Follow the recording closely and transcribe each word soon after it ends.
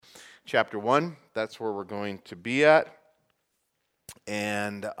chapter 1. That's where we're going to be at.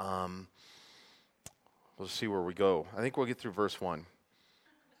 And we'll see where we go. I think we'll get through verse 1.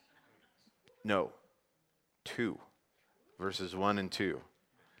 No, 2. Verses 1 and 2.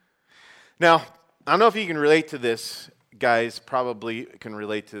 Now, I don't know if you can relate to this. Guys probably can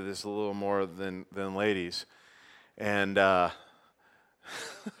relate to this a little more than ladies. And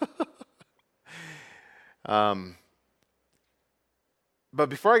but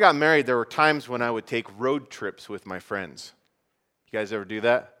before I got married, there were times when I would take road trips with my friends. You guys ever do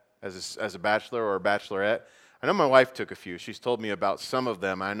that as a bachelor or a bachelorette? I know my wife took a few. She's told me about some of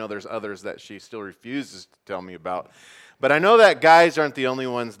them. I know there's others that she still refuses to tell me about. But I know that guys aren't the only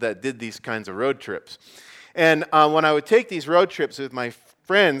ones that did these kinds of road trips. And when I would take these road trips with my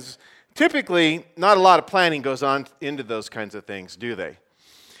friends, typically not a lot of planning goes on into those kinds of things, do they?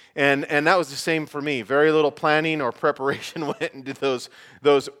 And that was the same for me. Very little planning or preparation went into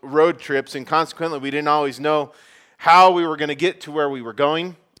those road trips, and consequently, we didn't always know how we were going to get to where we were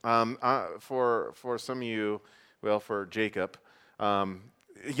going. For some of you, well, for Jacob,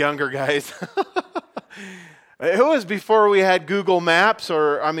 younger guys. It was before we had Google Maps,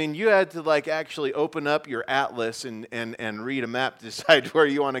 you had to actually open up your atlas and read a map to decide where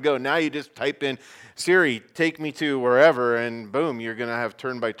you want to go. Now you just type in, Siri, take me to wherever, and boom, you're going to have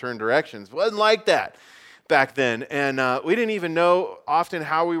turn-by-turn directions. It wasn't like that back then. And we didn't even know often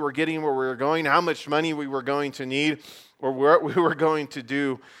how we were getting where we were going, how much money we were going to need, or what we were going to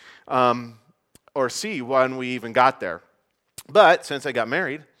do or see when we even got there. But since I got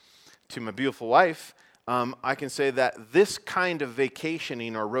married to my beautiful wife, I can say that this kind of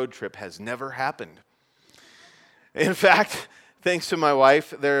vacationing or road trip has never happened. In fact, thanks to my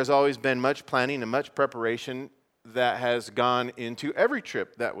wife, there has always been much planning and much preparation that has gone into every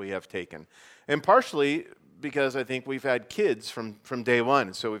trip that we have taken. And partially because I think we've had kids from day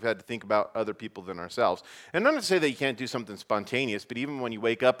one, so we've had to think about other people than ourselves. And not to say that you can't do something spontaneous, but even when you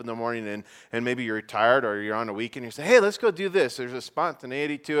wake up in the morning and maybe you're tired or you're on a weekend, you say, hey, let's go do this. There's a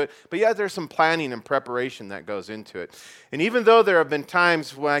spontaneity to it. But yeah, there's some planning and preparation that goes into it. And even though there have been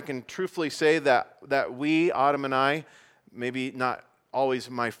times when I can truthfully say that we, Autumn and I, maybe not always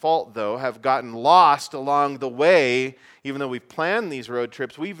my fault though, have gotten lost along the way, even though we've planned these road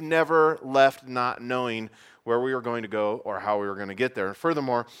trips, we've never left not knowing where we were going to go or how we were going to get there. And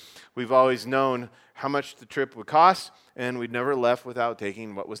furthermore, we've always known how much the trip would cost, and we'd never left without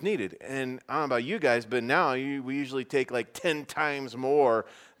taking what was needed. And I don't know about you guys, but now we usually take 10 times more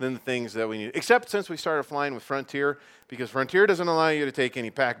than the things that we need. Except since we started flying with Frontier, because Frontier doesn't allow you to take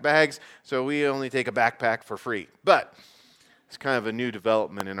any packed bags, so we only take a backpack for free. But it's kind of a new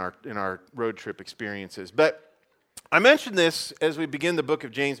development in our road trip experiences. But I mention this as we begin the book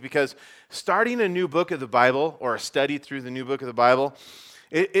of James because starting a new book of the Bible or a study through the new book of the Bible,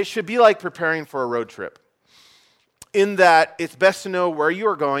 it should be like preparing for a road trip. In that it's best to know where you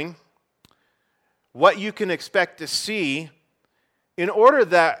are going, what you can expect to see, in order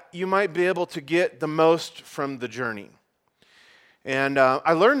that you might be able to get the most from the journey. And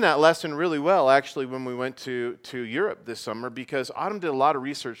I learned that lesson really well, actually, when we went to Europe this summer, because Autumn did a lot of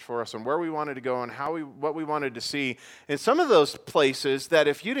research for us on where we wanted to go and what we wanted to see. And some of those places that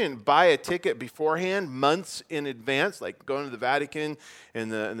if you didn't buy a ticket beforehand, months in advance, like going to the Vatican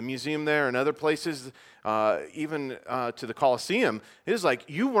and the museum there and other places, even to the Colosseum, it was like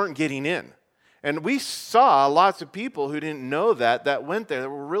you weren't getting in. And we saw lots of people who didn't know that went there that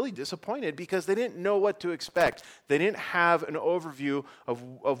were really disappointed because they didn't know what to expect. They didn't have an overview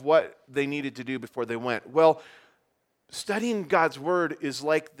of what they needed to do before they went. Well, studying God's Word is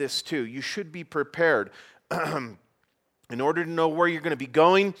like this too. You should be prepared in order to know where you're going to be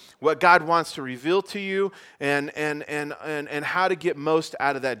going, what God wants to reveal to you, and how to get most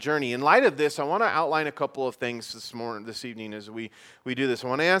out of that journey. In light of this, I want to outline a couple of things this evening as we do this. I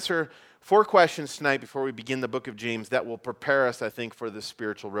want to answer 4 questions tonight before we begin the book of James that will prepare us, I think, for this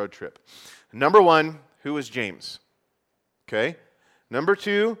spiritual road trip. Number 1, who is James? Okay. Number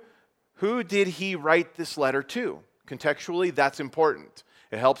 2, who did he write this letter to? Contextually, that's important.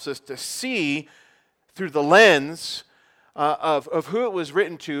 It helps us to see through the lens of who it was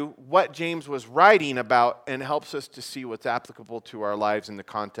written to, what James was writing about, and helps us to see what's applicable to our lives in the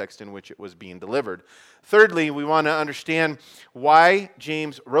context in which it was being delivered. Thirdly, we want to understand why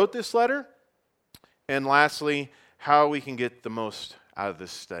James wrote this letter, and lastly, how we can get the most out of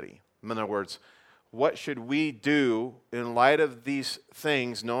this study. In other words, what should we do in light of these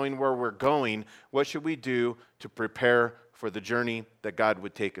things, knowing where we're going, what should we do to prepare for the journey that God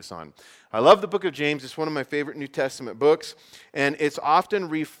would take us on? I love the book of James. It's one of my favorite New Testament books, and it's often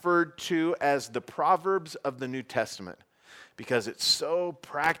referred to as the Proverbs of the New Testament because it's so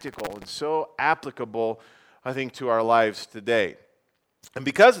practical and so applicable, I think, to our lives today. And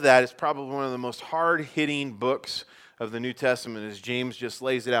because of that, it's probably one of the most hard-hitting books of the New Testament, as James just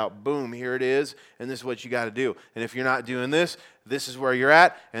lays it out. Boom, here it is, and this is what you got to do. And if you're not doing this, this is where you're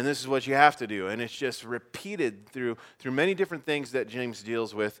at, and this is what you have to do. And it's just repeated through many different things that James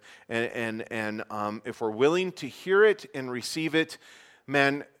deals with. And if we're willing to hear it and receive it,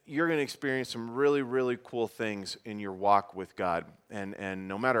 man, you're going to experience some really, really cool things in your walk with God. And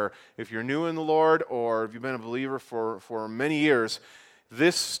no matter if you're new in the Lord or if you've been a believer for many years,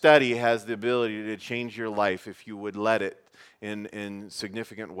 this study has the ability to change your life if you would let it in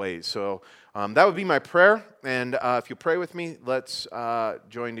significant ways. So that would be my prayer. And if you pray with me, let's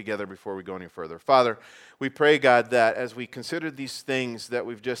join together before we go any further. Father, we pray, God, that as we consider these things that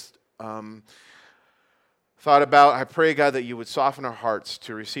we've just thought about, I pray, God, that you would soften our hearts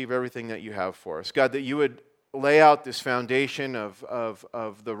to receive everything that you have for us. God, that you would lay out this foundation of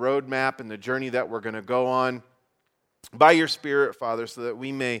the roadmap and the journey that we're going to go on by your Spirit, Father, so that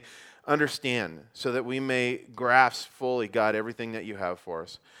we may understand, so that we may grasp fully, God, everything that you have for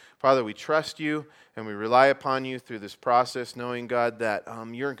us. Father, we trust you and we rely upon you through this process, knowing, God, that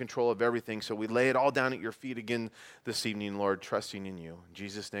you're in control of everything. So we lay it all down at your feet again this evening, Lord, trusting in you. In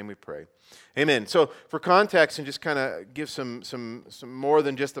Jesus' name we pray. Amen. So for context and just kind of give some more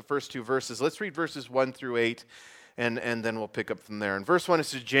than just the first two verses, let's read verses 1 through 8, and then we'll pick up from there. In verse 1, it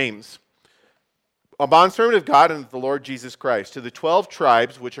says, James, a bondservant of God and of the Lord Jesus Christ, to the 12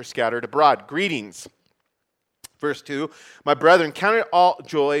 tribes which are scattered abroad, greetings. Verse 2, my brethren, count it all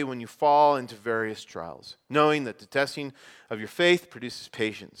joy when you fall into various trials, knowing that the testing of your faith produces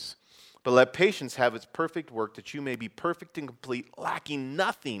patience. But let patience have its perfect work, that you may be perfect and complete, lacking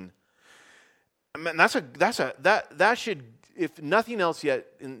nothing. I mean, that should, if nothing else yet,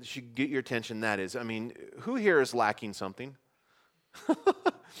 should get your attention. That is, I mean, who here is lacking something?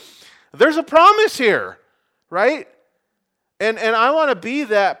 There's a promise here, right? And I want to be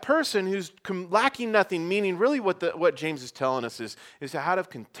that person who's lacking nothing, meaning really what James is telling us is to have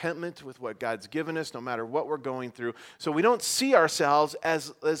contentment with what God's given us, no matter what we're going through. So we don't see ourselves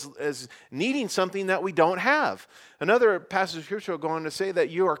as needing something that we don't have. Another passage of Scripture will go on to say that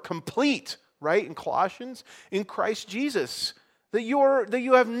you are complete, right, in Colossians, in Christ Jesus. That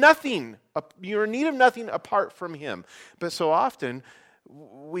you have nothing, you're in need of nothing apart from Him. But so often,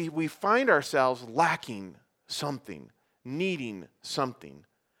 we find ourselves lacking something, needing something.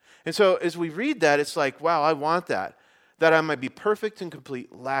 And so as we read that, it's like, wow, I want that I might be perfect and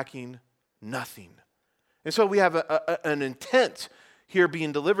complete, lacking nothing. And so we have an intent here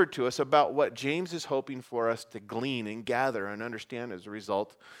being delivered to us about what James is hoping for us to glean and gather and understand as a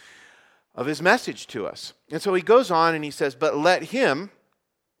result of his message to us. And so he goes on and he says, but let him,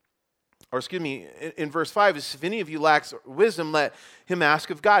 or excuse me, in verse 5, is if any of you lacks wisdom, let him ask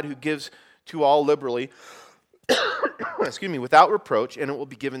of God, who gives to all liberally, excuse me, without reproach, and it will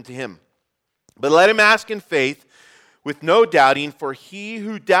be given to him. But let him ask in faith, with no doubting, for he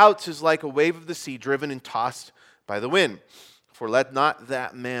who doubts is like a wave of the sea, driven and tossed by the wind. For let not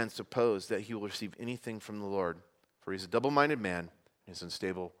that man suppose that he will receive anything from the Lord, for he's a double-minded man, and is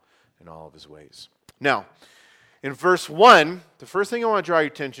unstable in all of his ways. Now, in verse 1, the first thing I want to draw your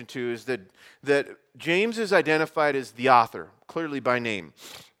attention to is that James is identified as the author, clearly by name.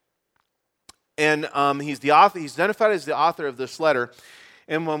 And he's the author. He's identified as the author of this letter.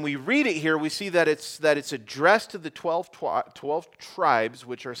 And when we read it here, we see that it's addressed to the 12 tribes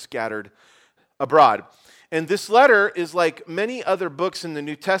which are scattered abroad. And this letter is like many other books in the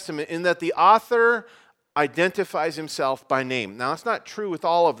New Testament in that the author identifies himself by name. Now, it's not true with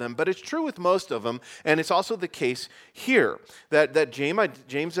all of them, but it's true with most of them, and it's also the case here, that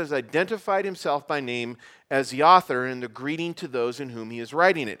James has identified himself by name as the author in the greeting to those in whom he is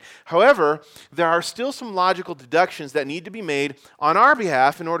writing it. However, there are still some logical deductions that need to be made on our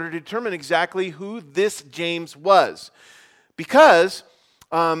behalf in order to determine exactly who this James was. Because,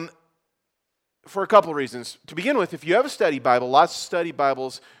 for a couple of reasons. To begin with, if you have a study Bible, lots of study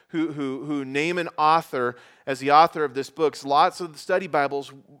Bibles who name an author as the author of this book, lots of the study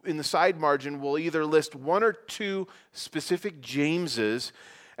Bibles in the side margin will either list one or two specific Jameses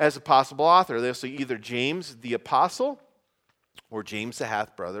as a possible author. They'll say either James the Apostle or James the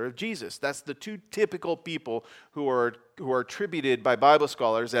half-brother of Jesus. That's the two typical people who are attributed by Bible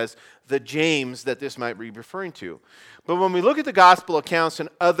scholars as the James that this might be referring to. But when we look at the gospel accounts and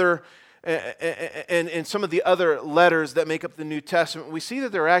some of the other letters that make up the New Testament, we see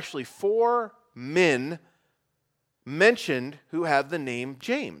that there are actually 4 men mentioned who have the name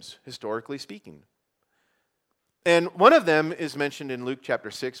James, historically speaking. And one of them is mentioned in Luke chapter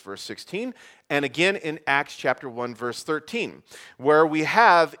 6, verse 16, and again in Acts chapter 1, verse 13, where we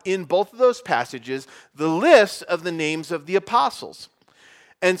have in both of those passages the list of the names of the apostles.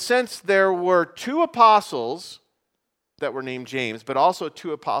 And since there were two apostles that were named James, but also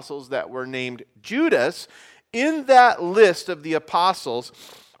two apostles that were named Judas, in that list of the apostles,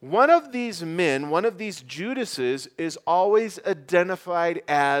 one of these men, one of these Judases, is always identified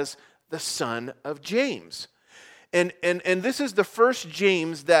as the son of James. And this is the first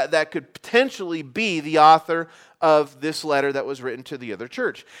James that could potentially be the author of this letter that was written to the other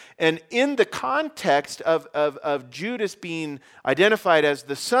church. And in the context of Judas being identified as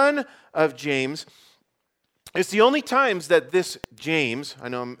the son of James, it's the only times that this James, I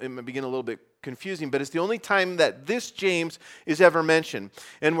know it might begin a little bit confusing, but it's the only time that this James is ever mentioned.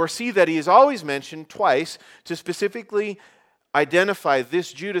 And we'll see that he is always mentioned twice to specifically identify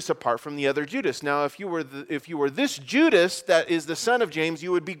this Judas apart from the other Judas. Now, if you were this Judas that is the son of James,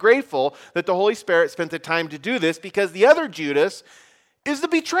 you would be grateful that the Holy Spirit spent the time to do this, because the other Judas is the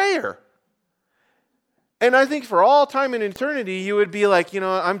betrayer. And I think for all time and eternity, you would be like,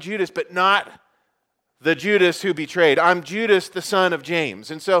 I'm Judas, but not the Judas who betrayed. I'm Judas, the son of James.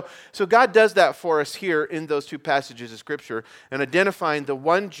 And so God does that for us here in those two passages of Scripture, and identifying the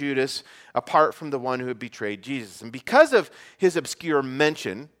one Judas apart from the one who had betrayed Jesus. And because of his obscure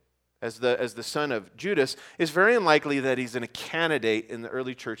mention as the son of Judas, it's very unlikely that he's a candidate in the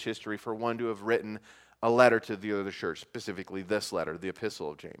early church history for one to have written a letter to the other church, specifically this letter, the Epistle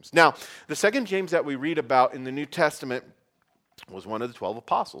of James. Now, the second James that we read about in the New Testament was one of the 12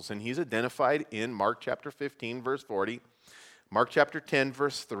 apostles, and he's identified in Mark chapter 15, verse 40, Mark chapter 10,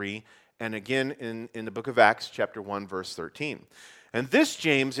 verse 3, and again in the book of Acts, chapter 1, verse 13. And this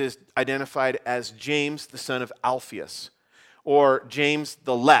James is identified as James, the son of Alphaeus, or James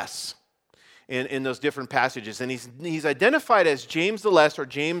the Less, in those different passages. And he's identified as James the Less, or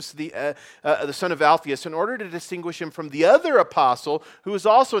James the son of Alphaeus, in order to distinguish him from the other apostle who is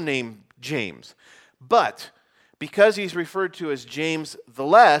also named James. But because he's referred to as James the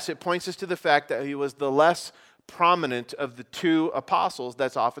Less, it points us to the fact that he was the less prominent of the two apostles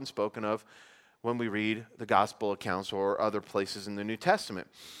that's often spoken of when we read the gospel accounts or other places in the New Testament.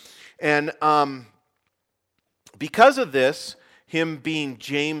 And because of this, him being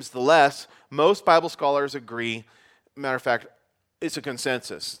James the Less, most Bible scholars agree. Matter of fact, it's a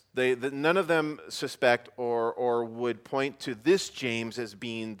consensus. None of them suspect or would point to this James as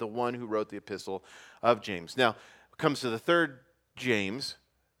being the one who wrote the epistle of James. Now, it comes to the third James,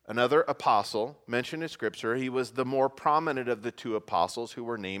 another apostle mentioned in Scripture. He was the more prominent of the two apostles who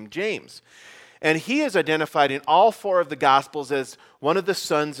were named James. And he is identified in all four of the Gospels as one of the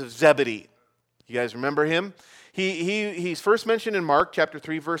sons of Zebedee. You guys remember him? He's first mentioned in Mark chapter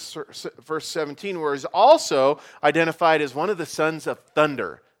 3, verse 17, where he's also identified as one of the sons of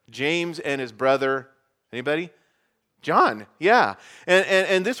thunder, James and his brother, anybody? John, yeah.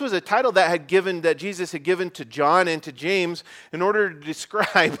 And this was a title that Jesus had given to John and to James in order to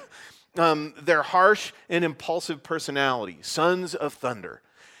describe their harsh and impulsive personality, sons of thunder.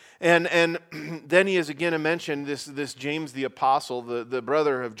 And then he is again mentioned, this James the Apostle, the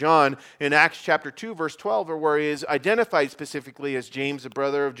brother of John, in Acts chapter 2, verse 12, where he is identified specifically as James, the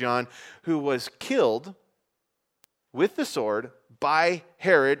brother of John, who was killed with the sword by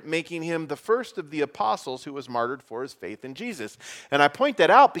Herod, making him the first of the apostles who was martyred for his faith in Jesus. And I point that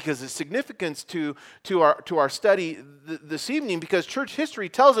out because it's significance to our study this evening, because church history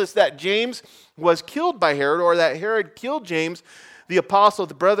tells us that James was killed by Herod, or that Herod killed James, the apostle,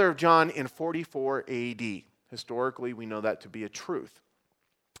 the brother of John, in 44 AD. Historically, we know that to be a truth.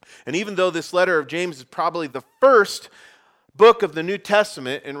 And even though this letter of James is probably the first book of the New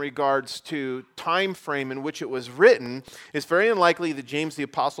Testament in regards to time frame in which it was written, it's very unlikely that James the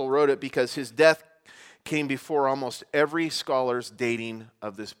Apostle wrote it, because his death came before almost every scholar's dating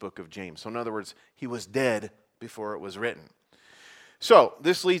of this book of James. So in other words, he was dead before it was written. So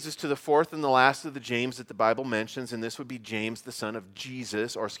this leads us to the fourth and the last of the James that the Bible mentions, and this would be James, the son of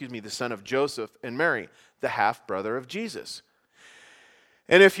Jesus, the son of Joseph and Mary, the half-brother of Jesus.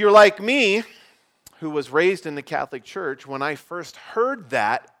 And if you're like me, who was raised in the Catholic Church, when I first heard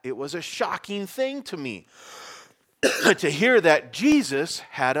that, it was a shocking thing to me to hear that Jesus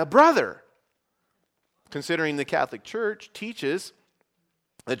had a brother, considering the Catholic Church teaches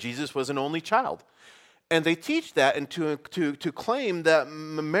that Jesus was an only child. And they teach that, and to claim that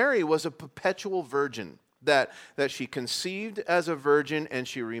Mary was a perpetual virgin, that she conceived as a virgin and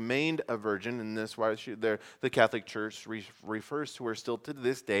she remained a virgin, and that's why the Catholic Church refers to her still to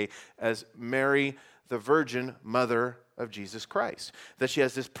this day as Mary, the Virgin Mother of Jesus Christ, that she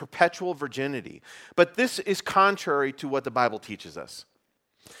has this perpetual virginity. But this is contrary to what the Bible teaches us.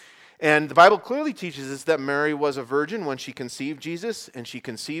 And the Bible clearly teaches us that Mary was a virgin when she conceived Jesus, and she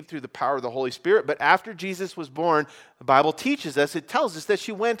conceived through the power of the Holy Spirit. But after Jesus was born, the Bible teaches us, it tells us that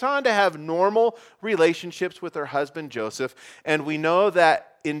she went on to have normal relationships with her husband Joseph. And we know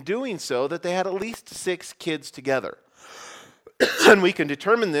that in doing so, that they had at least 6 kids together. And we can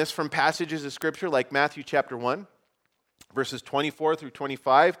determine this from passages of Scripture like Matthew chapter 1. Verses 24 through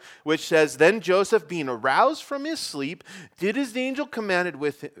 25, which says, "Then Joseph, being aroused from his sleep, did as the angel commanded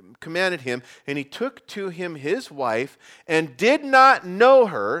him, and he took to him his wife, and did not know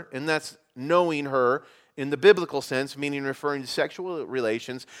her," and that's knowing her in the biblical sense, meaning referring to sexual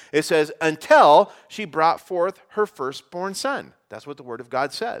relations. It says, "until she brought forth her firstborn son." That's what the Word of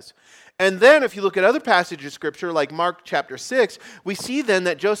God says. And then if you look at other passages of Scripture, like Mark chapter 6, we see then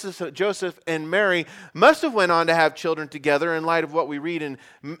that Joseph and Mary must have went on to have children together in light of what we read in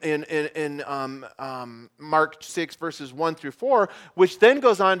Mark 6, verses 1 through 4, which then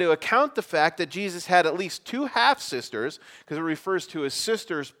goes on to account the fact that Jesus had at least 2 half-sisters, because it refers to his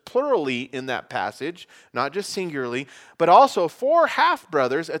sisters plurally in that passage, not just singularly, but also 4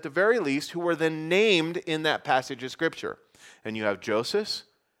 half-brothers at the very least who were then named in that passage of Scripture. And you have Joseph,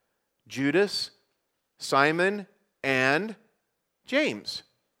 Judas, Simon, and James.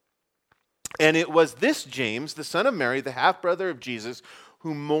 And it was this James, the son of Mary, the half-brother of Jesus,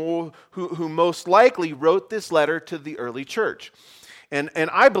 who most likely wrote this letter to the early church. And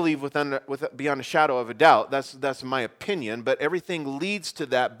I believe beyond a shadow of a doubt, that's my opinion, but everything leads to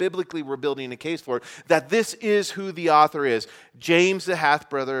that. Biblically, we're building a case for it, that this is who the author is, James, the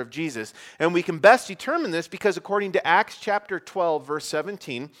half-brother of Jesus. And we can best determine this because according to Acts chapter 12, verse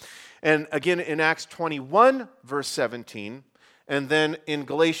 17, and again in Acts 21, verse 17, and then in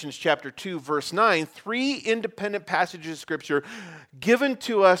Galatians chapter 2, verse 9, 3 independent passages of Scripture given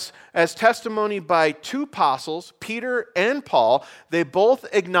to us as testimony by 2 apostles, Peter and Paul. They both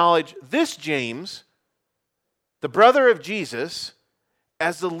acknowledge this James, the brother of Jesus,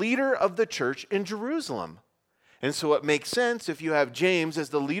 as the leader of the church in Jerusalem. And so it makes sense if you have James as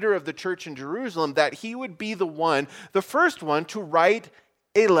the leader of the church in Jerusalem that he would be the first one to write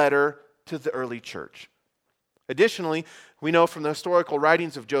a letter to the early church. Additionally, we know from the historical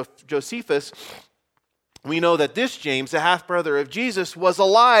writings of Josephus, we know that this James, the half-brother of Jesus, was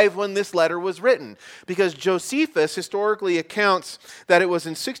alive when this letter was written, because Josephus historically accounts that it was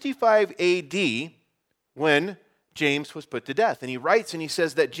in 65 AD when James was put to death. And he writes and he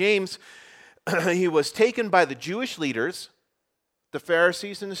says that James, he was taken by the Jewish leaders, the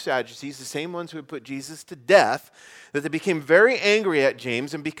Pharisees and the Sadducees, the same ones who had put Jesus to death, that they became very angry at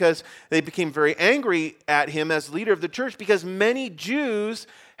James, and because they became very angry at him as leader of the church, because many Jews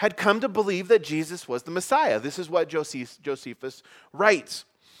had come to believe that Jesus was the Messiah. This is what Josephus writes.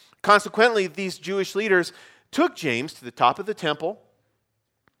 Consequently, these Jewish leaders took James to the top of the temple,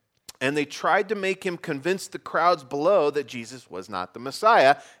 and they tried to make him convince the crowds below that Jesus was not the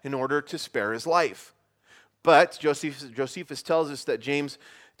Messiah in order to spare his life. But Josephus tells us that James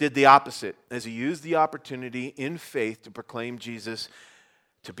did the opposite, as he used the opportunity in faith to proclaim Jesus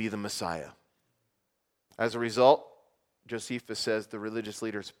to be the Messiah. As a result, Josephus says the religious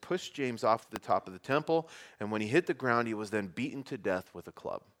leaders pushed James off the top of the temple, and when he hit the ground, he was then beaten to death with a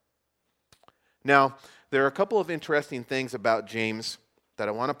club. Now, there are a couple of interesting things about James that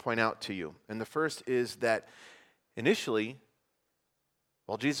I want to point out to you. And the first is that initially,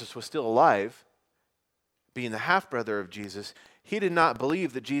 while Jesus was still alive, being the half-brother of Jesus, he did not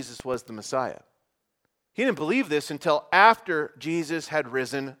believe that Jesus was the Messiah. He didn't believe this until after Jesus had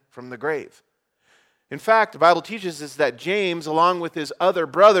risen from the grave. In fact, the Bible teaches us that James, along with his other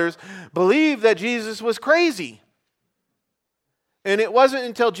brothers, believed that Jesus was crazy. And it wasn't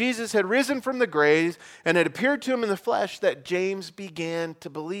until Jesus had risen from the grave and had appeared to him in the flesh that James began to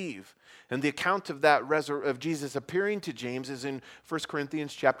believe. And the account of that of Jesus appearing to James is in 1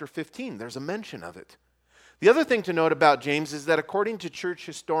 Corinthians chapter 15. There's a mention of it. The other thing to note about James is that according to church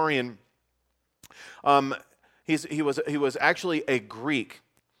historian, he was actually a Greek,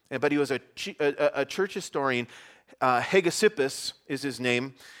 but he was a church historian. Hegesippus is his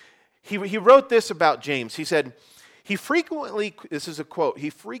name. He wrote this about James. He said, this is a quote,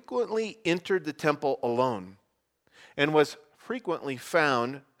 he frequently entered the temple alone and was frequently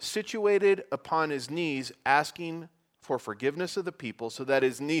found situated upon his knees asking for forgiveness of the people,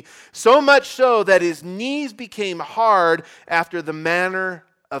 so much so that his knees became hard after the manner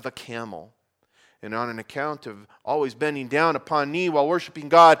of a camel. And on an account of always bending down upon knee while worshiping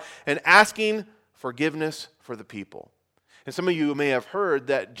God and asking forgiveness for the people. And some of you may have heard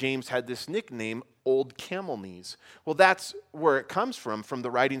that James had this nickname, old camel knees. Well, that's where it comes from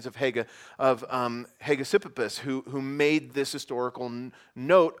the writings of Hegesippus, who made this historical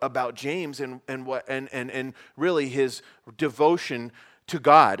note about James and really his devotion to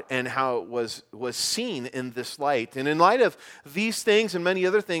God and how it was seen in this light. And in light of these things and many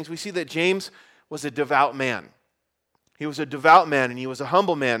other things, we see that James was a devout man. He was a devout man and he was a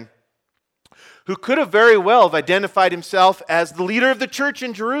humble man who could have very well have identified himself as the leader of the church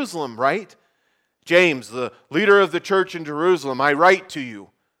in Jerusalem, right? James, the leader of the church in Jerusalem, I write to you.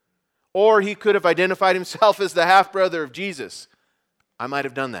 Or he could have identified himself as the half-brother of Jesus. I might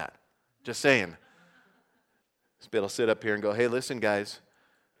have done that. Just saying. Be able to sit up here and go, hey, listen, guys,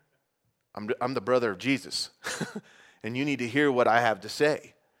 I'm the brother of Jesus. And you need to hear what I have to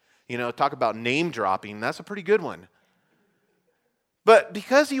say. You know, talk about name dropping. That's a pretty good one. But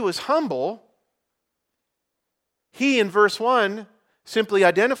because he was humble, he, in verse 1, simply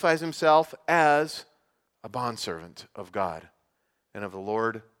identifies himself as a bondservant of God and of the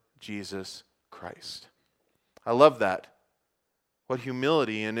Lord Jesus Christ. I love that. What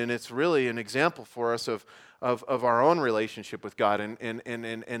humility, and it's really an example for us of our own relationship with God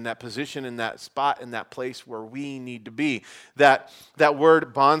and that position, in that spot, in that place where we need to be. That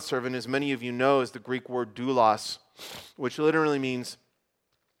word bondservant, as many of you know, is the Greek word doulos, which literally means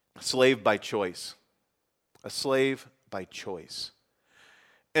slave by choice. A slave by choice.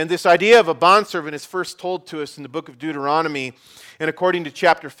 And this idea of a bondservant is first told to us in the book of Deuteronomy, and according to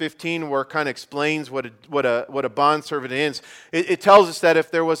chapter 15, where it kind of explains what a bondservant is, it tells us that if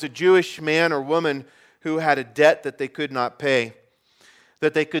there was a Jewish man or woman who had a debt that they could not pay,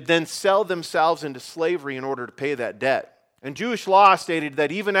 that they could then sell themselves into slavery in order to pay that debt. And Jewish law stated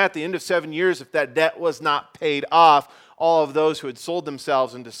that even at the end of 7 years, if that debt was not paid off, all of those who had sold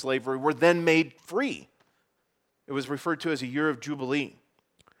themselves into slavery were then made free. It was referred to as a year of Jubilee.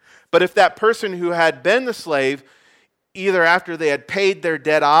 But if that person who had been the slave, either after they had paid their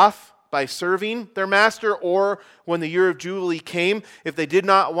debt off by serving their master, or when the year of Jubilee came, if they did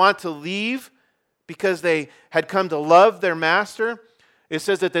not want to leave because they had come to love their master, it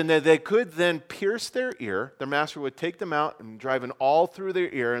says that then they could then pierce their ear. Their master would take them out and drive an awl through their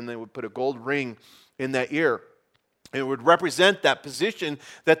ear, and they would put a gold ring in that ear. It would represent that position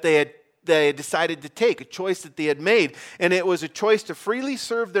that they had decided to take, a choice that they had made. And it was a choice to freely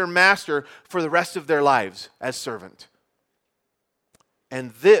serve their master for the rest of their lives as servant.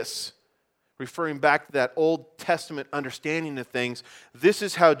 And this, referring back to that Old Testament understanding of things, this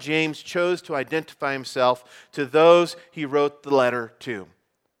is how James chose to identify himself to those he wrote the letter to,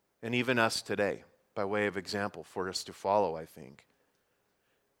 and even us today, by way of example for us to follow, I think.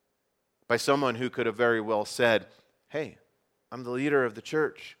 By someone who could have very well said, hey, I'm the leader of the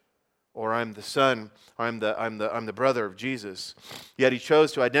church, or I'm the son, or I'm the brother of Jesus. Yet he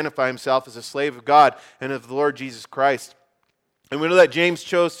chose to identify himself as a slave of God and of the Lord Jesus Christ. And we know that James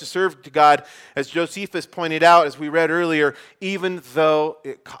chose to serve to God, as Josephus pointed out, as we read earlier, even though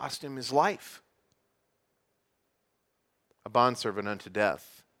it cost him his life. A bondservant unto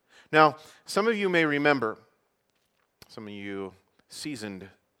death. Now, some of you may remember, some of you seasoned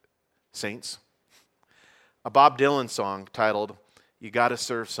saints, a Bob Dylan song titled, You Gotta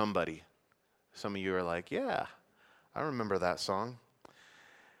Serve Somebody. Some of you are like, yeah, I remember that song.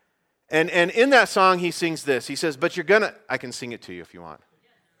 And in that song, he sings this. He says, but you're gonna, I can sing it to you if you want.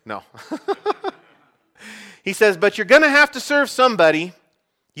 No. He says, but you're gonna have to serve somebody.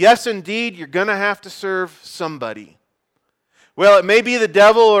 Yes, indeed, you're gonna have to serve somebody. Well, it may be the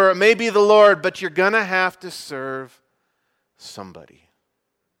devil or it may be the Lord, but you're gonna have to serve somebody.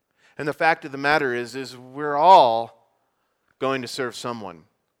 And the fact of the matter is we're all going to serve someone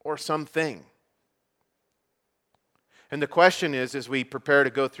or something. And the question is, as we prepare to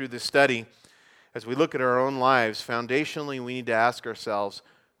go through this study, as we look at our own lives, foundationally we need to ask ourselves,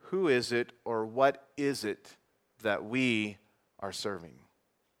 who is it or what is it that we are serving?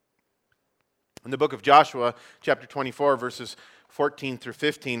 In the book of Joshua, chapter 24, verses 14 through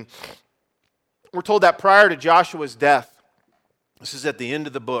 15, we're told that prior to Joshua's death, this is at the end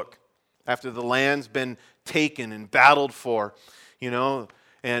of the book, after the land's been taken and battled for,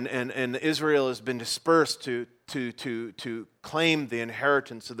 and Israel has been dispersed to claim the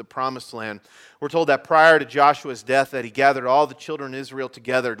inheritance of the promised land. We're told that prior to Joshua's death that he gathered all the children of Israel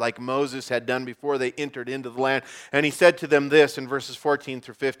together like Moses had done before they entered into the land. And he said to them this in verses 14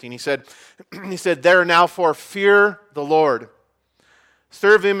 through 15. He said, "There now for fear the Lord.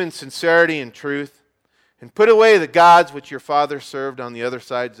 Serve him in sincerity and truth, and put away the gods which your fathers served on the other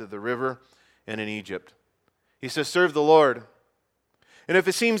sides of the river and in Egypt." He says, serve the Lord. And if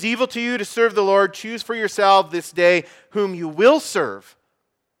it seems evil to you to serve the Lord, choose for yourself this day whom you will serve.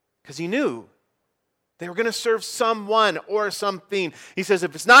 Because he knew They were going to serve someone or something. He says,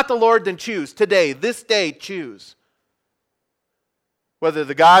 if it's not the Lord, then choose. Today, this day, choose. Whether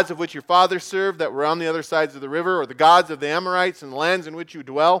the gods of which your fathers served that were on the other sides of the river, or the gods of the Amorites and the lands in which you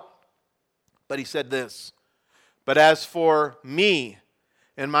dwell. But he said this, but as for me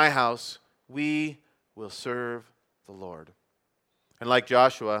and my house, we will serve the Lord. And like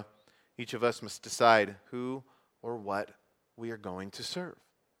Joshua, each of us must decide who or what we are going to serve.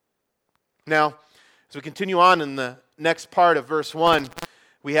 Now, as we continue on in the next part of verse 1,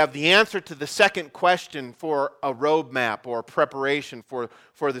 we have the answer to the second question for a roadmap or preparation for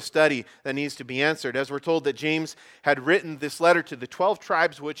the study that needs to be answered. As we're told that James had written this letter to the 12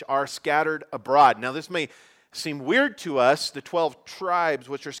 tribes which are scattered abroad. Now this may seem weird to us, the 12 tribes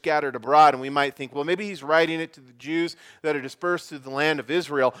which are scattered abroad, and we might think, well, maybe he's writing it to the Jews that are dispersed through the land of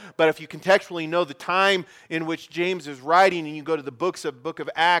Israel. But if you contextually know the time in which James is writing, and you go to the book of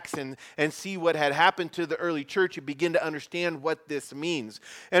Acts and see what had happened to the early church, you begin to understand what this means.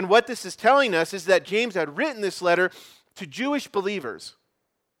 And what this is telling us is that James had written this letter to Jewish believers,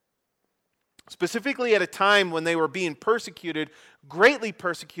 specifically at a time when they were being persecuted, greatly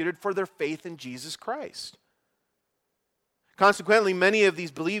persecuted for their faith in Jesus Christ. Consequently, many of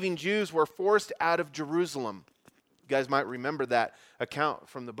these believing Jews were forced out of Jerusalem. You guys might remember that account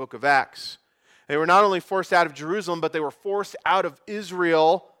from the book of Acts. They were not only forced out of Jerusalem, but they were forced out of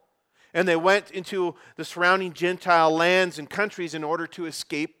Israel, and they went into the surrounding Gentile lands and countries in order to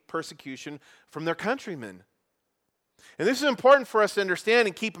escape persecution from their countrymen. And this is important for us to understand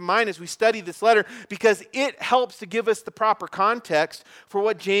and keep in mind as we study this letter, because it helps to give us the proper context for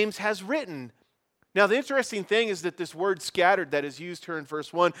what James has written. Now, the interesting thing is that this word scattered that is used here in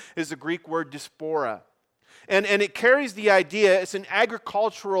verse 1 is the Greek word diaspora. And it carries the idea, it's an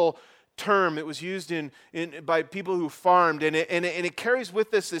agricultural term. It was used by people who farmed, and it carries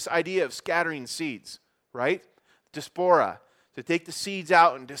with us this idea of scattering seeds, right? Diaspora, to take the seeds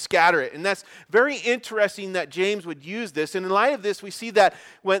out and to scatter it. And that's very interesting that James would use this. And in light of this, we see that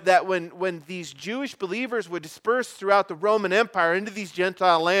when these Jewish believers would disperse throughout the Roman Empire into these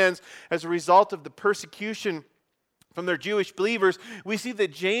Gentile lands as a result of the persecution from their Jewish believers, we see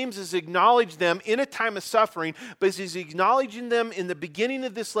that James has acknowledged them in a time of suffering, but he's acknowledging them in the beginning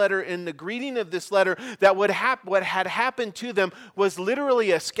of this letter, in the greeting of this letter, that what had happened to them was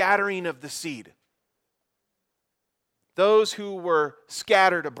literally a scattering of the seed. Those who were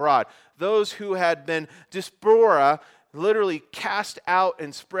scattered abroad, those who had been diaspora, literally cast out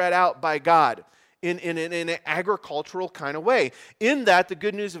and spread out by God in an agricultural kind of way. In that, the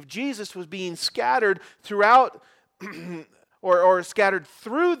good news of Jesus was being scattered throughout, or scattered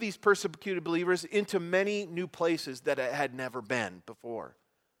through these persecuted believers into many new places that it had never been before.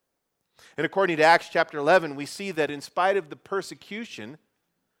 And according to Acts chapter 11, we see that in spite of the persecution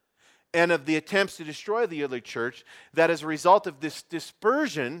and of the attempts to destroy the early church, that as a result of this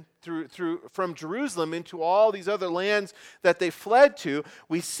dispersion from Jerusalem into all these other lands that they fled to,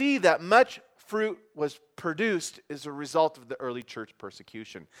 we see that much fruit was produced as a result of the early church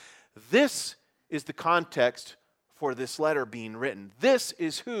persecution. This is the context for this letter being written. This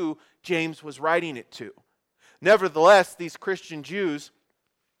is who James was writing it to. Nevertheless, these Christian Jews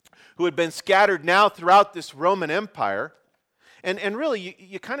who had been scattered now throughout this Roman Empire, and really,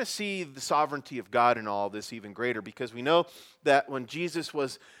 you kind of see the sovereignty of God in all this even greater, because we know that when Jesus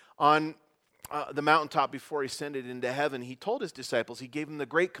was on the mountaintop before he ascended into heaven, he told his disciples, he gave them the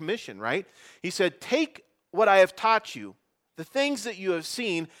Great Commission, right? He said, take what I have taught you, the things that you have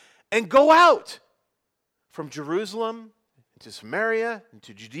seen, and go out from Jerusalem into Samaria,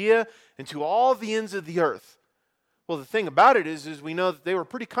 into Judea, into all the ends of the earth. Well, the thing about it is we know that they were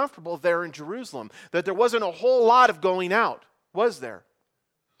pretty comfortable there in Jerusalem, that there wasn't a whole lot of going out, was there?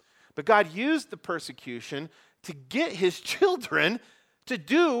 But God used the persecution to get his children to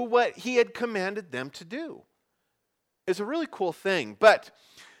do what he had commanded them to do. It's a really cool thing. But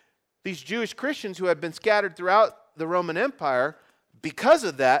these Jewish Christians who had been scattered throughout the Roman Empire, because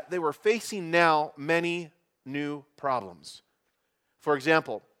of that, they were facing now many new problems. For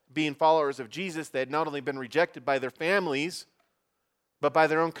example, being followers of Jesus, they had not only been rejected by their families, but by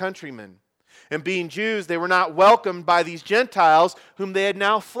their own countrymen. And being Jews, they were not welcomed by these Gentiles whom they had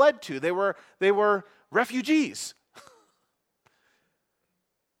now fled to. They were refugees.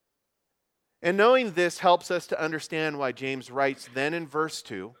 And knowing this helps us to understand why James writes then in verse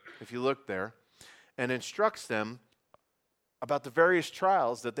 2, if you look there, and instructs them about the various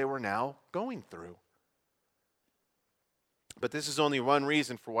trials that they were now going through. But this is only one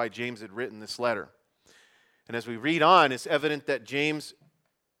reason for why James had written this letter. And as we read on, it's evident that James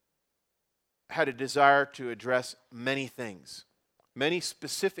had a desire to address many things, many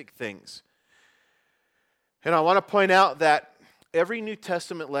specific things. And I want to point out that every New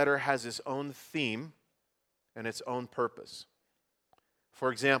Testament letter has its own theme and its own purpose.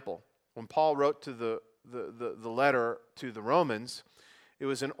 For example, when Paul wrote to the letter to the Romans, it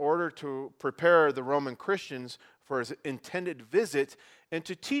was in order to prepare the Roman Christians for his intended visit and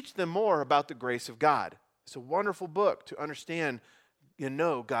to teach them more about the grace of God. It's a wonderful book to understand and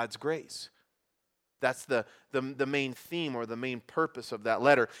know God's grace. That's the main theme or the main purpose of that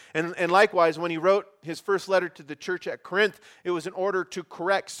letter. And likewise, when he wrote his first letter to the church at Corinth, it was in order to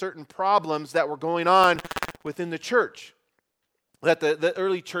correct certain problems that were going on within the church that the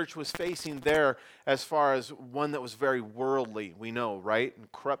early church was facing there, as far as one that was very worldly, we know, right?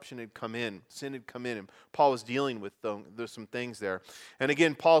 And corruption had come in, sin had come in, and Paul was dealing with there's some things there. And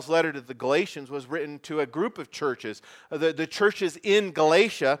again, Paul's letter to the Galatians was written to a group of churches. The churches in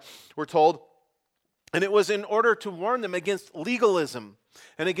Galatia were told, and it was in order to warn them against legalism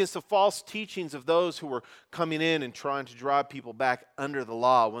and against the false teachings of those who were coming in and trying to draw people back under the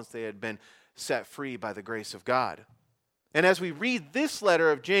law once they had been set free by the grace of God. And as we read this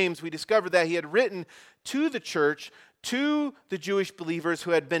letter of James, we discover that he had written to the church, to the Jewish believers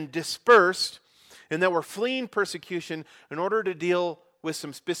who had been dispersed and that were fleeing persecution in order to deal with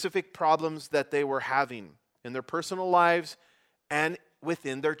some specific problems that they were having in their personal lives and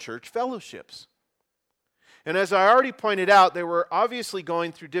within their church fellowships. And as I already pointed out, they were obviously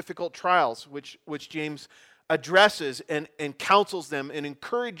going through difficult trials, which James addresses and counsels them and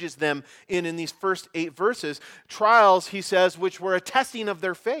encourages them in these first 8 verses. Trials, he says, which were a testing of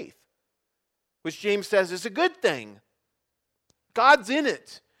their faith, which James says is a good thing. God's in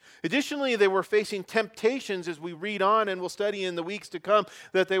it. Additionally, they were facing temptations, as we read on and we'll study in the weeks to come,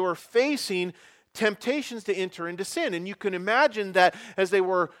 that they were facing temptations to enter into sin. And you can imagine that as they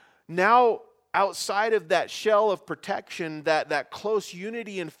were now outside of that shell of protection, that close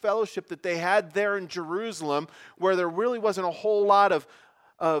unity and fellowship that they had there in Jerusalem, where there really wasn't a whole lot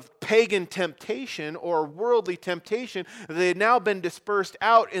of pagan temptation or worldly temptation, they had now been dispersed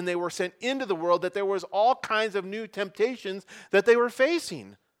out and they were sent into the world, that there was all kinds of new temptations that they were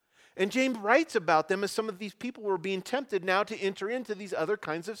facing. And James writes about them as some of these people were being tempted now to enter into these other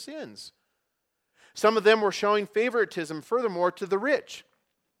kinds of sins. Some of them were showing favoritism, furthermore, to the rich,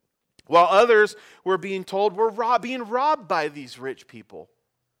 while others were being told we're being robbed by these rich people.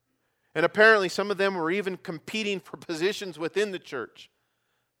 And apparently some of them were even competing for positions within the church,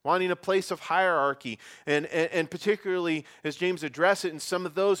 wanting a place of hierarchy. And particularly, as James addressed it, in some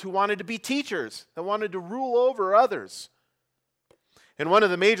of those who wanted to be teachers, that wanted to rule over others. And one of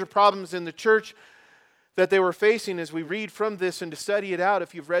the major problems in the church that they were facing, as we read from this and to study it out,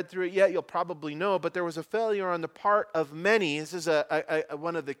 if you've read through it yet, you'll probably know, but there was a failure on the part of many. This is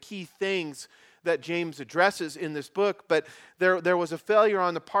one of the key things that James addresses in this book, but there was a failure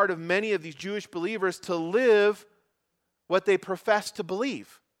on the part of many of these Jewish believers to live what they profess to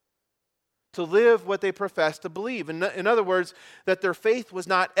believe. To live what they profess to believe. In other words, that their faith was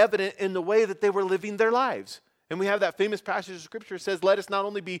not evident in the way that they were living their lives. And we have that famous passage of Scripture that says, let us not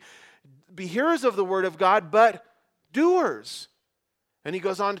only be hearers of the Word of God, but doers. And he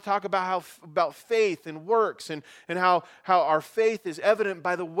goes on to talk about faith and works and how our faith is evident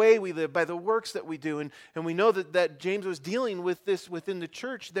by the way we live, by the works that we do. And we know that James was dealing with this within the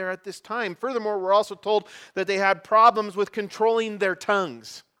church there at this time. Furthermore, we're also told that they had problems with controlling their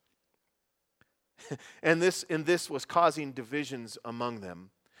tongues. and this was causing divisions among them.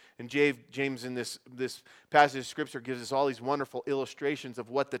 And James in this passage of Scripture gives us all these wonderful illustrations of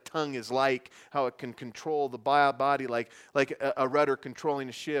what the tongue is like, how it can control the body like a rudder controlling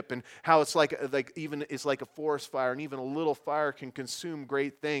a ship, and how it's like a forest fire, and even a little fire can consume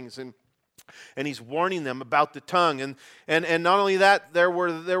great things. And he's warning them about the tongue. And not only that, there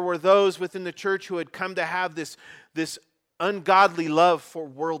were those within the church who had come to have this ungodly love for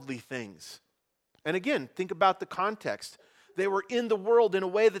worldly things. And again, think about the context. They were in the world in a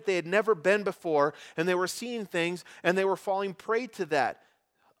way that they had never been before, and they were seeing things, and they were falling prey to that,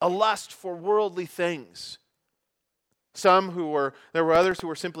 a lust for worldly things. There were others who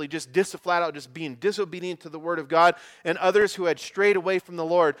were simply just flat out just being disobedient to the Word of God, and others who had strayed away from the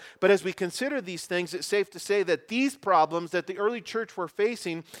Lord. But as we consider these things, it's safe to say that these problems that the early church were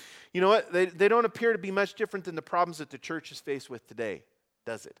facing, you know what, they don't appear to be much different than the problems that the church is faced with today,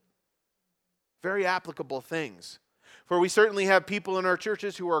 does it? Very applicable things. For we certainly have people in our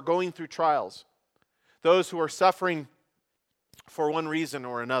churches who are going through trials, those who are suffering for one reason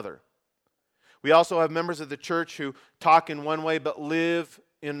or another. We also have members of the church who talk in one way but live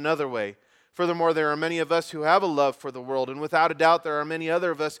in another way. Furthermore, there are many of us who have a love for the world, and without a doubt there are many other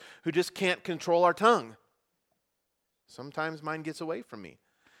of us who just can't control our tongue. Sometimes mine gets away from me.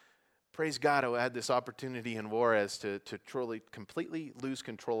 Praise God, I had this opportunity in Juarez to truly, completely lose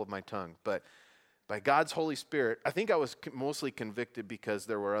control of my tongue. But by God's Holy Spirit, I think I was mostly convicted because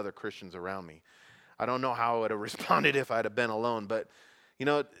there were other Christians around me. I don't know how I would have responded if I'd have been alone, but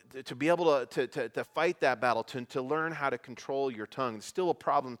to be able to fight that battle, to learn how to control your tongue, it's still a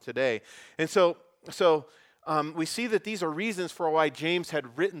problem today. And so we see that these are reasons for why James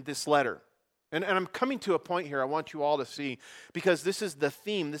had written this letter. And I'm coming to a point here I want you all to see, because this is the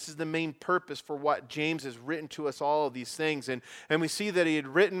theme, this is the main purpose for what James has written to us, all of these things. And we see that he had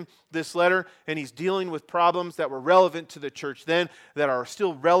written this letter, and he's dealing with problems that were relevant to the church then, that are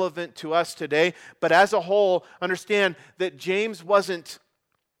still relevant to us today. But as a whole, understand that James wasn't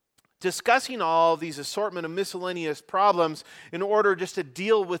discussing all these assortment of miscellaneous problems in order just to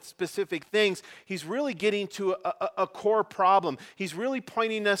deal with specific things. He's really getting to a core problem. He's really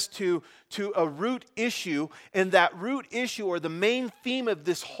pointing us to a root issue, and that root issue, or the main theme of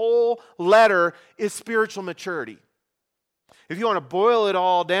this whole letter, is spiritual maturity. If you want to boil it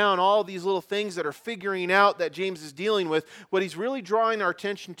all down, all these little things that are figuring out that James is dealing with, what he's really drawing our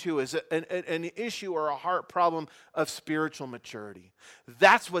attention to is an issue or a heart problem of spiritual maturity.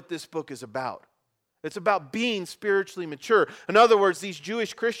 That's what this book is about. It's about being spiritually mature. In other words, these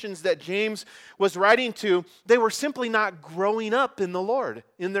Jewish Christians that James was writing to, they were simply not growing up in the Lord,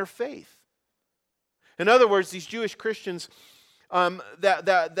 in their faith. In other words, these Jewish Christians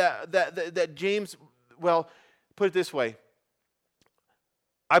that James, well, put it this way.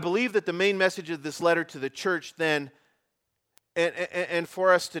 I believe that the main message of this letter to the church then, and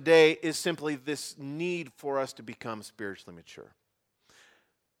for us today, is simply this need for us to become spiritually mature.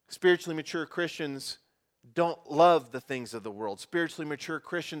 Spiritually mature Christians don't love the things of the world. Spiritually mature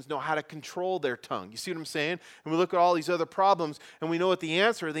Christians know how to control their tongue. You see what I'm saying? And we look at all these other problems, and we know what the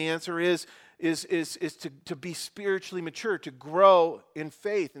answer is to be spiritually mature, to grow in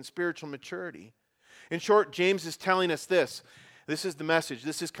faith and spiritual maturity. In short, James is telling us this. This is the message.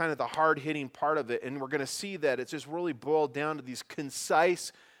 This is kind of the hard-hitting part of it. And we're going to see that it's just really boiled down to these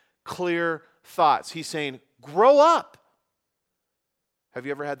concise, clear thoughts. He's saying, grow up. Have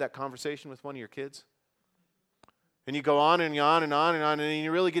you ever had that conversation with one of your kids? And you go on and on and on and on, and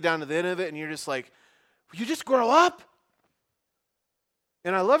you really get down to the end of it, and you're just like, will you just grow up?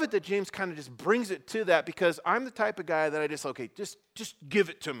 And I love it that James kind of just brings it to that, because I'm the type of guy that I just give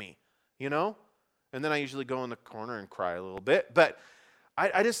it to me, you know? And then I usually go in the corner and cry a little bit. But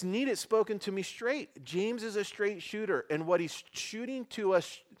I just need it spoken to me straight. James is a straight shooter. And what he's shooting to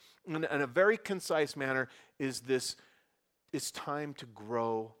us in a very concise manner is this: it's time to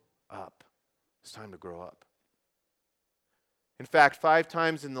grow up. It's time to grow up. In fact, 5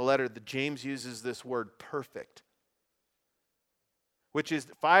 times in the letter that James uses this word perfect, which is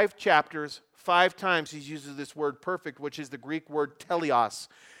 5 chapters, 5 times he uses this word perfect, which is the Greek word teleos.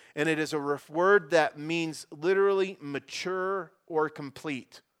 And it is a word that means literally mature or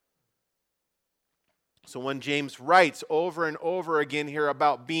complete. So when James writes over and over again here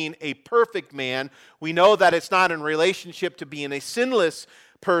about being a perfect man, we know that it's not in relationship to being a sinless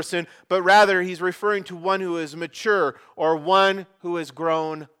person, but rather he's referring to one who is mature, or one who has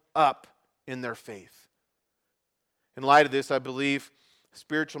grown up in their faith. In light of this, I believe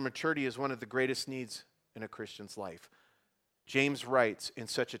spiritual maturity is one of the greatest needs in a Christian's life. James writes in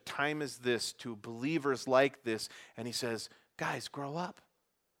such a time as this to believers like this, and he says, guys, grow up.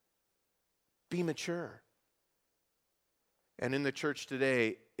 Be mature. And in the church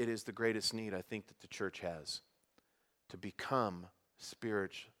today, it is the greatest need I think that the church has, to become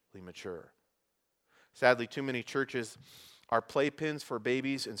spiritually mature. Sadly, too many churches are playpens for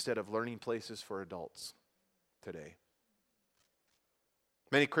babies instead of learning places for adults today.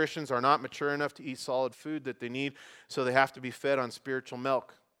 Many Christians are not mature enough to eat solid food that they need, so they have to be fed on spiritual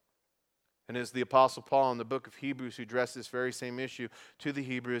milk. And as the Apostle Paul in the book of Hebrews, who addressed this very same issue to the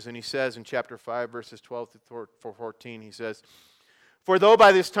Hebrews, and he says in chapter 5, verses 12 to 14, he says, "For though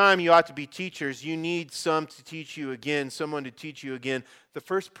by this time you ought to be teachers, you need someone to teach you again the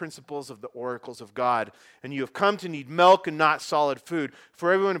first principles of the oracles of God. And you have come to need milk and not solid food.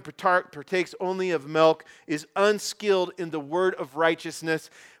 For everyone who partakes only of milk is unskilled in the word of righteousness,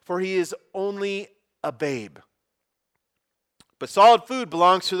 for he is only a babe. But solid food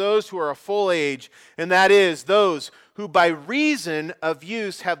belongs to those who are of full age, and that is those who by reason of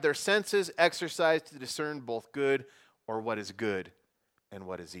use have their senses exercised to discern both good, or what is good, and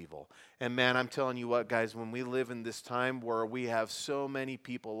what is evil." And man, I'm telling you what, guys, when we live in this time where we have so many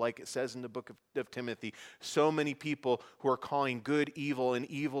people, like it says in the book of Timothy, so many people who are calling good evil and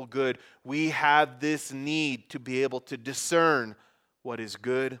evil good, we have this need to be able to discern what is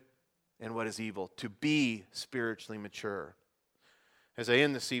good and what is evil, to be spiritually mature. As I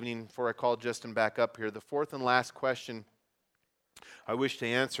end this evening, before I call Justin back up here, the fourth and last question I wish to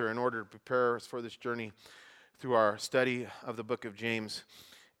answer in order to prepare us for this journey through our study of the book of James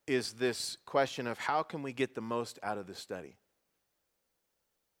is this question of how can we get the most out of this study?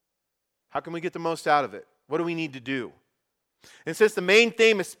 How can we get the most out of it? What do we need to do? And since the main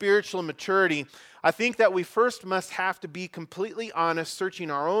theme is spiritual maturity, I think that we first must have to be completely honest, searching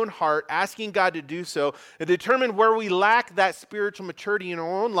our own heart, asking God to do so, and determine where we lack that spiritual maturity in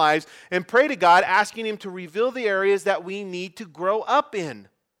our own lives, and pray to God, asking Him to reveal the areas that we need to grow up in.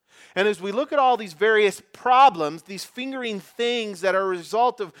 And as we look at all these various problems, these fingering things that are a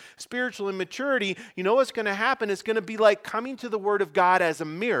result of spiritual immaturity, you know what's going to happen? It's going to be like coming to the Word of God as a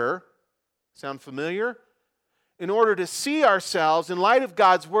mirror. Sound familiar? In order to see ourselves in light of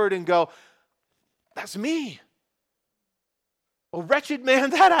God's Word and go, that's me. Oh, wretched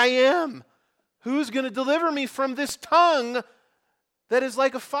man that I am. Who's going to deliver me from this tongue that is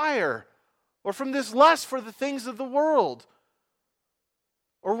like a fire? Or from this lust for the things of the world?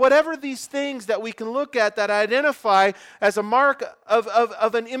 Or whatever these things that we can look at that identify as a mark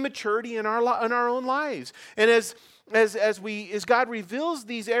of an immaturity in our own lives. And as God reveals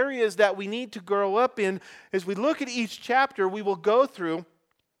these areas that we need to grow up in, as we look at each chapter, we will go through,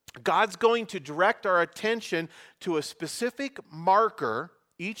 God's going to direct our attention to a specific marker.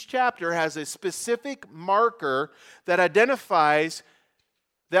 Each chapter has a specific marker that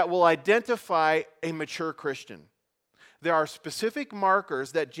will identify a mature Christian. There are specific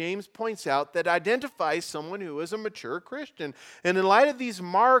markers that James points out that identify someone who is a mature Christian. And in light of these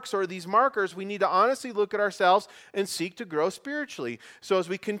markers, we need to honestly look at ourselves and seek to grow spiritually. So as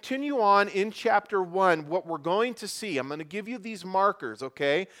we continue on in chapter 1, what we're going to see, I'm going to give you these markers,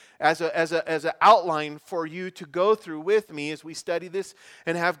 okay, as an outline for you to go through with me as we study this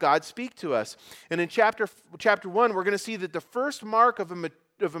and have God speak to us. And in chapter 1, we're going to see that the first mark of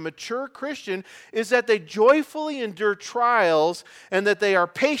a mature Christian is that they joyfully endure trials and that they are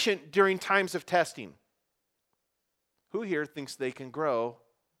patient during times of testing. Who here thinks they can grow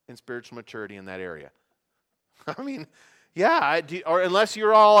in spiritual maturity in that area? I mean, yeah, or unless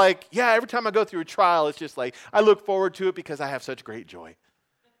you're all like, yeah, every time I go through a trial, it's just like, I look forward to it because I have such great joy.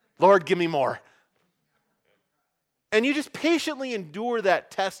 Lord, give me more. And you just patiently endure that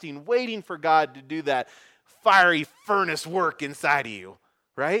testing, waiting for God to do that fiery furnace work inside of you.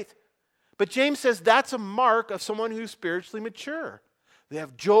 Right? But James says that's a mark of someone who's spiritually mature. They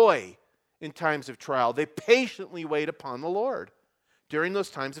have joy in times of trial. They patiently wait upon the Lord during those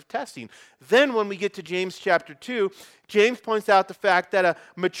times of testing. Then when we get to James chapter 2, James points out the fact that a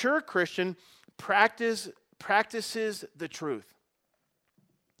mature Christian practices the truth.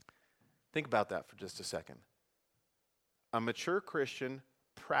 Think about that for just a second. A mature Christian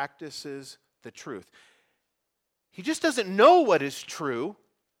practices the truth. He just doesn't know what is true.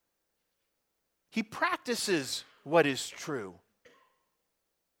 He practices what is true.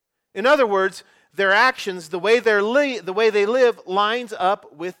 In other words, their actions, the way they live, lines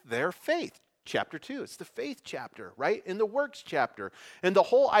up with their faith. Chapter 2, it's the faith chapter, right? In the works chapter. And the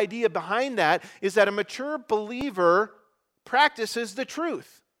whole idea behind that is that a mature believer practices the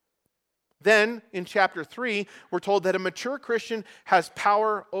truth. Then, in chapter 3, we're told that a mature Christian has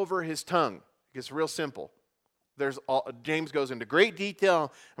power over his tongue. It's real simple. James goes into great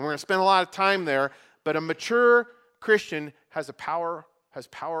detail, and we're going to spend a lot of time there, but a mature Christian has power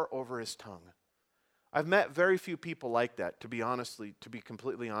over his tongue. I've met very few people like that, to be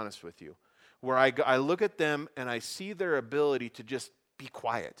completely honest with you, where I look at them and I see their ability to just be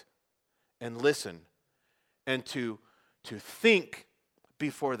quiet and listen and to think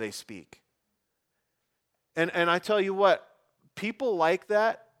before they speak. And I tell you what, people like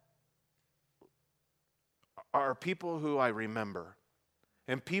that are people who I remember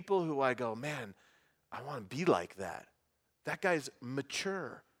and people who I go, man, I want to be like that. That guy's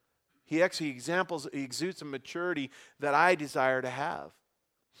mature. He actually exudes a maturity that I desire to have.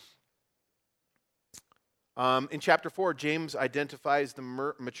 In chapter 4, James identifies the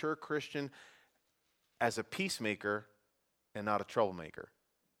mature Christian as a peacemaker and not a troublemaker.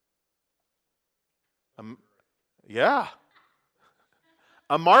 Yeah.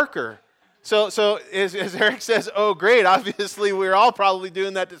 A marker. So as Eric says, oh, great, obviously we're all probably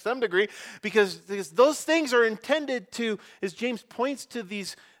doing that to some degree because those things are intended to, as James points to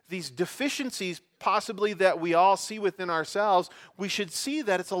these deficiencies possibly that we all see within ourselves, we should see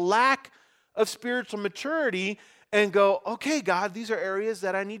that it's a lack of spiritual maturity and go, okay, God, these are areas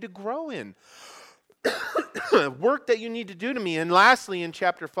that I need to grow in. Work that you need to do to me. And lastly, in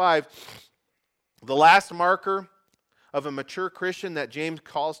chapter 5, the last marker of a mature Christian that James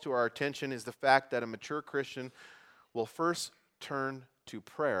calls to our attention is the fact that a mature Christian will first turn to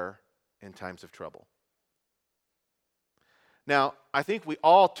prayer in times of trouble. Now, I think we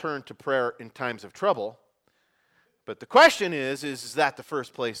all turn to prayer in times of trouble, but the question is that the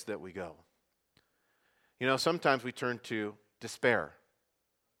first place that we go? You know, sometimes we turn to despair,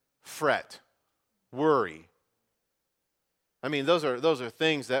 fret, worry. I mean, those are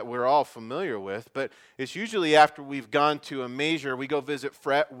things that we're all familiar with, but it's usually after we've gone to a major, we go visit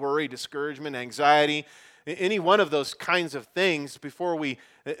fret, worry, discouragement, anxiety, any one of those kinds of things before we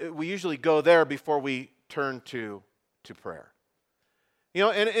usually go there before we turn to prayer. You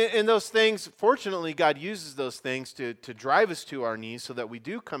know, and those things, fortunately, God uses those things to drive us to our knees so that we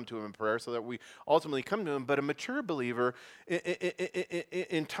do come to Him in prayer, so that we ultimately come to Him. But a mature believer,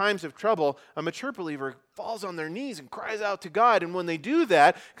 in times of trouble, a mature believer falls on their knees and cries out to God. And when they do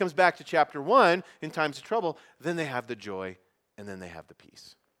that, comes back to chapter 1, in times of trouble, then they have the joy and then they have the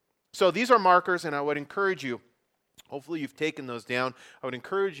peace. So these are markers, and I would encourage you, hopefully you've taken those down. I would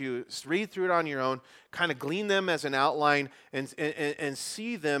encourage you to read through it on your own, kind of glean them as an outline, and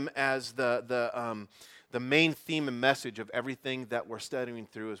see them as the main theme and message of everything that we're studying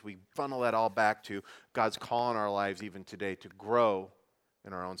through as we funnel that all back to God's call in our lives even today to grow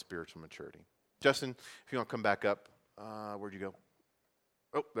in our own spiritual maturity. Justin, if you want to come back up, where'd you go?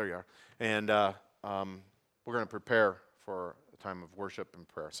 Oh, there you are. And we're going to prepare for time of worship and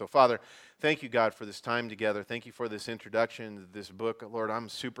prayer. So, Father, thank you, God, for this time together. Thank you for this introduction to this book. Lord, I'm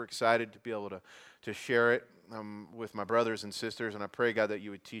super excited to be able to share it with my brothers and sisters, and I pray, God, that you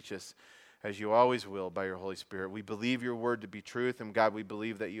would teach us as you always will by your Holy Spirit. We believe your word to be truth, and God, we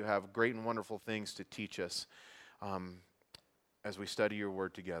believe that you have great and wonderful things to teach us as we study your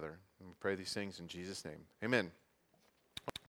word together. And we pray these things in Jesus' name. Amen.